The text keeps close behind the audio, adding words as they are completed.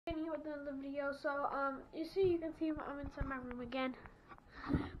Here with another video. So you can see I'm inside my room again,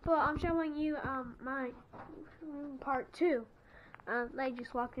 but I'm showing you my room part 2. They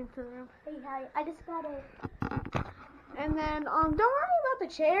just walked into the room. Hey, hi, I just got it. And then don't worry about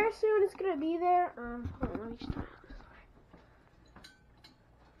the chair. Soon it's gonna be there. Hold on, let me just turn it this way.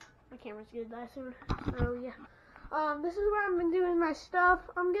 My camera's gonna die soon. Oh yeah. This is where I've been doing my stuff.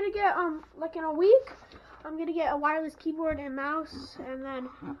 I'm gonna get like in a week, I'm gonna get a wireless keyboard and mouse, and then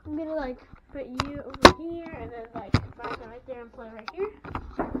I'm gonna like put you over here, and then like back right there and play right here.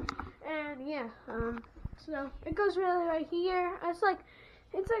 And yeah, so it goes really right here. It's like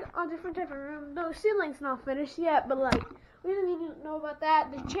a different type of room. The ceiling's not finished yet, but like we don't even know about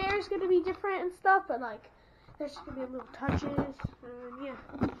that. The chair's gonna be different and stuff, but like there's just gonna be little touches, and yeah.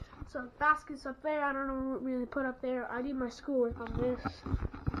 So baskets up there. I don't know what really put up there. I did my schoolwork on this,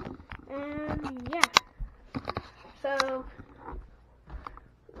 and yeah. So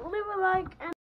leave a like and